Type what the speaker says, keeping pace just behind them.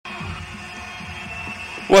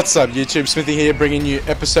What's up YouTube, Smithy here, bringing you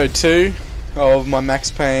episode 2 of my Max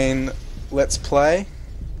Payne Let's Play.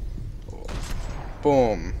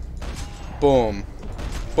 Boom. Boom.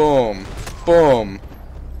 Boom. Boom.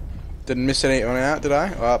 Didn't miss anyone out, did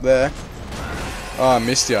I? Oh, up there. Oh, I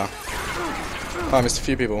missed ya. Oh, I missed a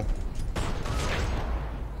few people.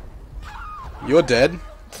 You're dead.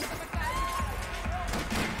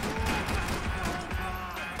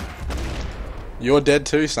 You're dead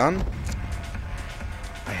too, son.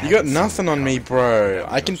 You got nothing on me, bro.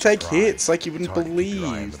 I can take hits like you wouldn't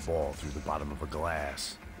believe.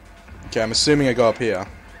 Okay, I'm assuming I go up here.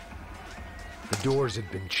 The doors had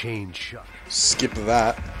been chained shut. Skip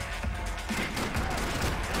that.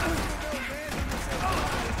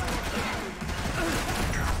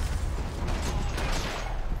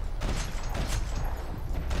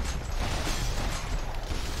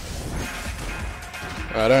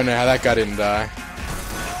 I don't know how that guy didn't die.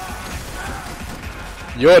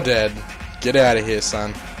 You're dead. Get out of here,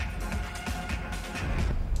 son.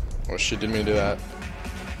 Oh shit, didn't mean to do that.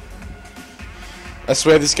 I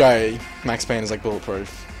swear this guy, Max Payne, is like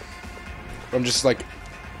bulletproof. I'm just like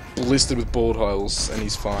blistered with bullet holes and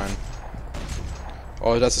he's fine.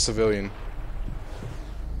 Oh, that's a civilian.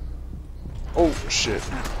 Oh shit.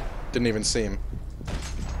 Didn't even see him.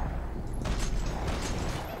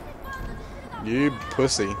 You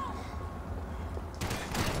pussy.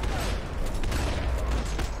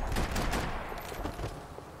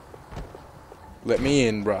 Let me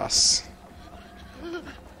in, Russ.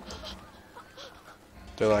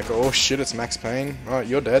 They're like, oh shit, it's Max Payne. Alright,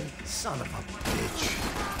 you're dead. Son of a bitch.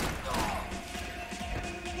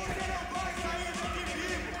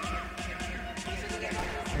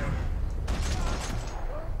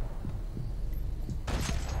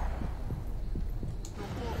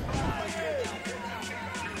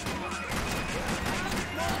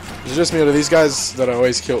 Is it just me or do these guys that I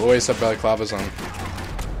always kill always have balaclavas on?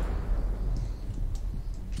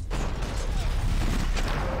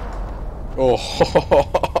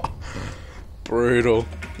 Oh, brutal.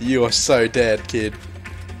 You are so dead, kid.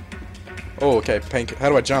 Oh, okay, Payne. How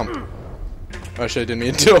do I jump? Oh shit, I didn't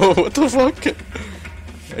mean to do it. What the fuck?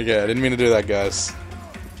 Okay, I didn't mean to do that, guys.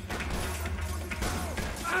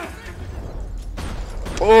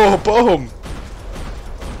 Oh, boom!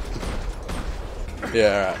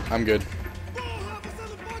 Yeah, alright, I'm good.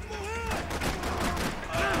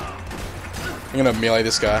 I'm gonna melee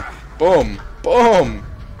this guy. Boom! Boom!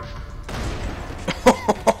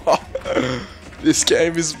 This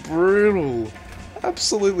game is brutal.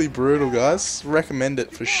 Absolutely brutal, guys. Recommend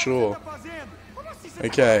it for sure.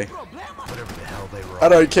 Okay. I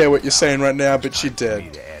don't care what you're saying right now, but you're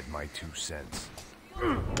dead.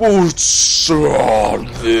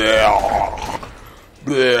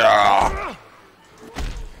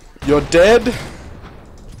 You're dead.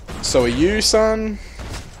 So are you, son.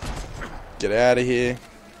 Get out of here.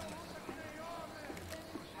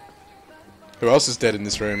 Who else is dead in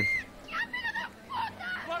this room?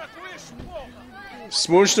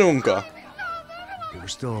 Smushnunka. They were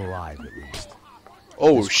still alive, at least.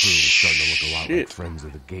 Oh, this crew was starting to look a lot like shit. friends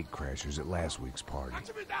of the gate crashers at last week's party.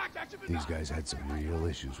 These guys had some real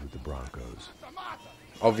issues with the Broncos.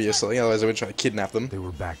 Obviously, otherwise I would try to kidnap them. They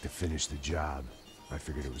were back to finish the job. I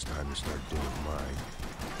figured it was time to start doing mine.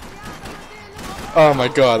 Oh my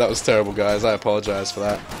god, that was terrible, guys. I apologize for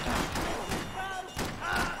that.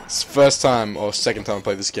 It's the first time, or second time I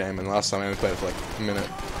played this game, and last time I only played it for like a minute.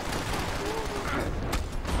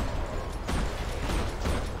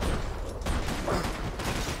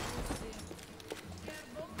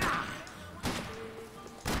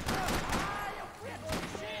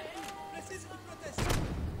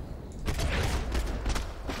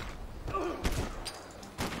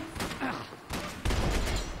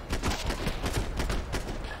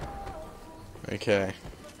 Okay.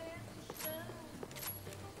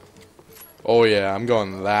 Oh yeah, I'm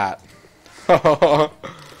going that.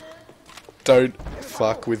 Don't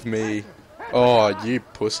fuck with me. Oh, you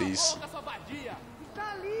pussies.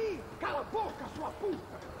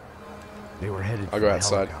 They were headed for I'll go the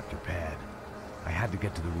outside. helicopter pad. I had to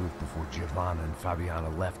get to the roof before Giovanna and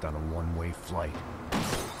Fabiana left on a one-way flight.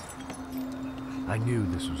 I knew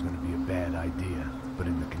this was going to be a bad idea, but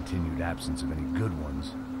in the continued absence of any good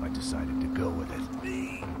ones, I decided to go with it.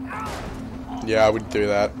 Yeah, I would do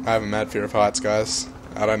that. I have a mad fear of heights, guys.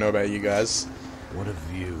 I don't know about you guys. What a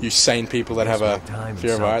view. You sane people that have a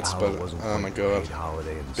fear of heights, but oh my god.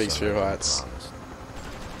 Big fear of heights.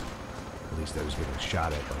 At least I was getting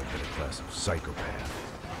shot at by a better class of psychopath.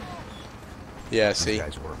 Yeah, These see?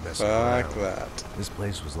 guys weren't messing Fuck around. that. This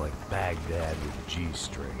place was like Baghdad with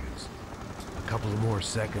G-strings. A couple of more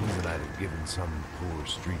seconds and I'd have given some poor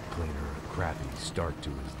street cleaner a crappy start to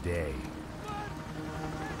his day.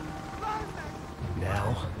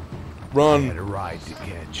 Now, I Run. had a ride to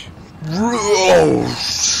catch. Oh.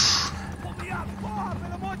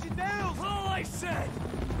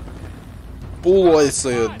 Bull, I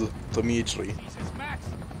said, Dimitri. Jesus, Max,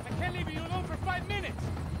 I can't leave you alone for 5 minutes.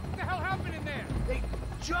 What the hell happened in there? They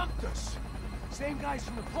jumped us. Same guys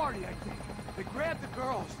from the party, I think. They grabbed the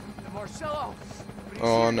girls and Marcelo. But he's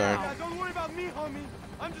Oh here no. now. Yeah, don't worry about me, homie.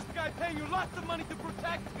 I'm just a guy paying you lots of money to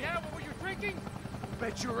protect me. Yeah, what were you drinking?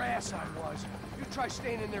 Bet your ass I was. You try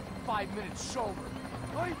staying in there for 5 minutes sober.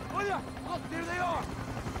 Oi, look, there they are.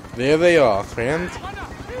 There they are, friend. Come on now.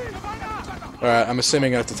 Come on now. Alright, I'm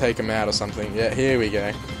assuming I have to take him out or something. Yeah, here we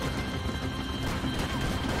go.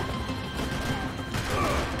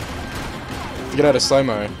 Get out of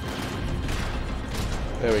slow-mo.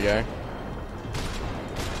 There we go.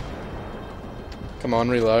 Come on,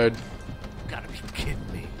 reload. Gotta be kidding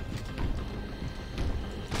me.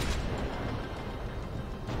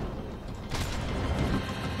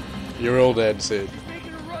 You're all dead, Sid. He's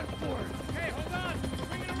making a run for it. Okay, hold on.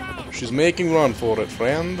 Bring it around. She's making run for it,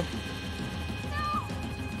 friend.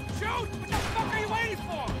 Shoot! What the fuck are you waiting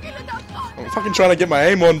for? I'm fucking trying to get my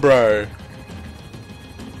aim on, bro.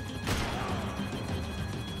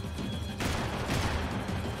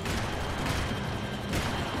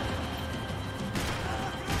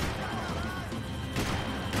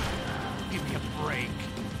 Give me a break.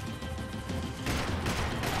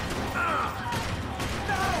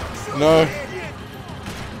 No.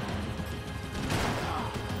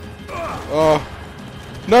 Oh.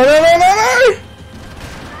 No, no, no, no, no!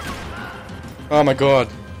 Oh my god.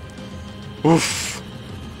 Oof.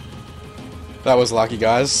 That was lucky,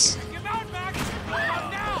 guys. Get out, Max. Come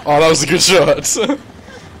on now. Oh, that was a good shot. Stay on.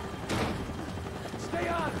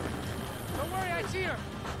 Don't worry, I see her.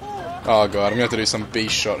 Oh god, I'm gonna have to do some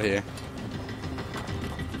beast shot here.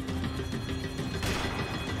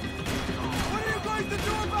 What are you going to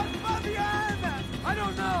do about Fabienne? I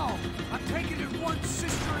don't know. I'm taking it one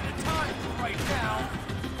sister at a time for right now.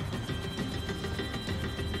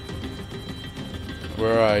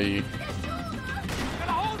 Where are you?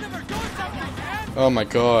 Gotta hold him or do something, man. Oh my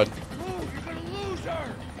god. Move, you're gonna lose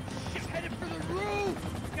her. She's headed for the roof.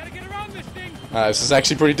 Gotta get around this thing. This is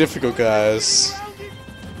actually pretty difficult, guys. Around it.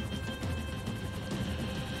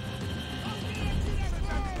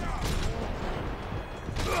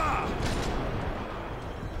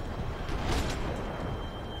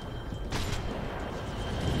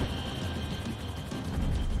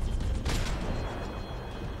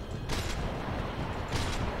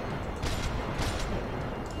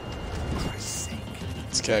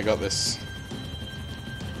 It's okay, I got this.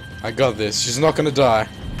 I got this. She's not gonna die.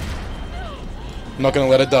 I'm not gonna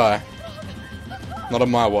let her die. Not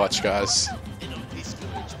on my watch, guys.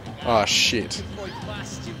 Oh shit. He's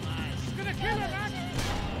gonna kill her, Max.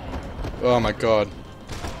 Oh my god.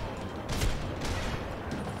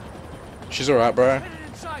 She's alright, bro. Headed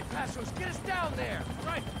inside, Passos. Get us down there. All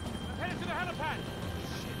right, I'm headed to the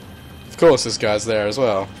helipad. Of course, this guy's there as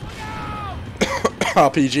well.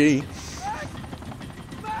 RPG.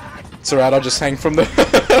 It's alright, I'll just hang from the...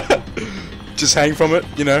 just hang from it,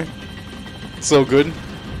 you know. It's all good.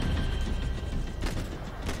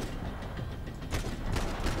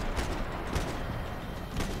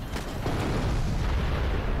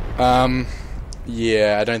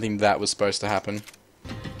 Yeah, I don't think that was supposed to happen.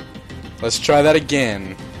 Let's try that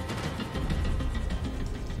again.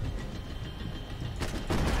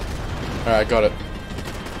 Alright, got it.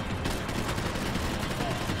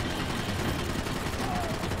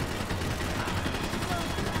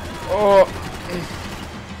 Oh.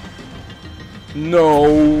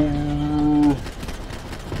 No.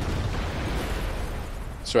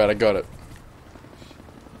 That's right, I got it.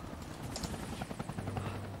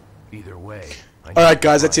 Either way. Alright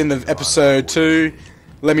guys, that's the end of episode 2.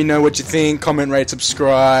 Let me know what you think, comment, rate,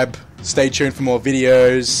 subscribe. Stay tuned for more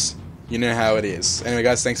videos. You know how it is. Anyway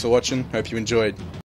guys, thanks for watching. Hope you enjoyed.